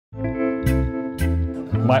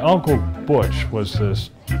My Uncle Butch was this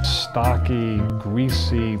stocky,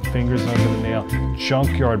 greasy, fingers under the nail,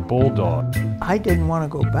 junkyard bulldog. I didn't want to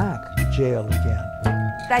go back to jail again.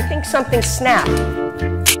 I think something snapped.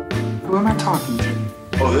 Who am I talking to?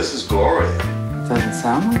 Oh, this is Gloria. Doesn't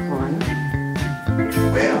sound like Gloria.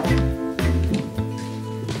 Well,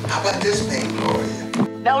 how about this name, Gloria?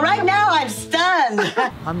 No, right now I'm stunned.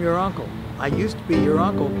 I'm your uncle. I used to be your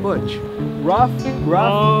Uncle Butch. Rough Butch. My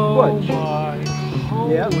holy shit.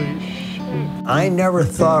 I never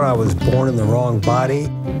thought I was born in the wrong body.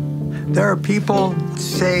 There are people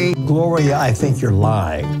say, Gloria, I think you're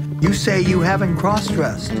lying. You say you haven't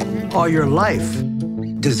cross-dressed all your life.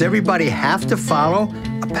 Does everybody have to follow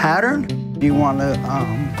a pattern? Do you want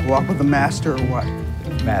to walk with the master or what?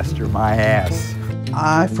 Master my ass.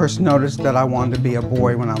 I first noticed that I wanted to be a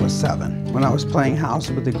boy when I was 7. When I was playing house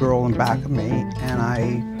with the girl in back of me, and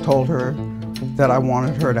I told her that I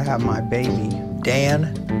wanted her to have my baby.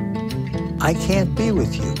 Dan, I can't be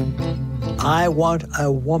with you. I want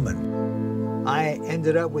a woman. I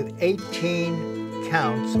ended up with 18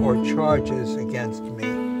 counts or charges against me.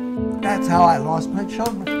 That's how I lost my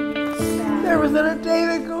children. There isn't a day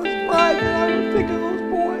that goes by that I don't think of those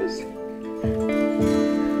boys.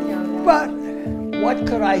 But what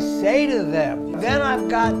could I say to them? Then I've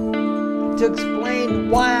got to explain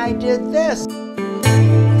why I did this.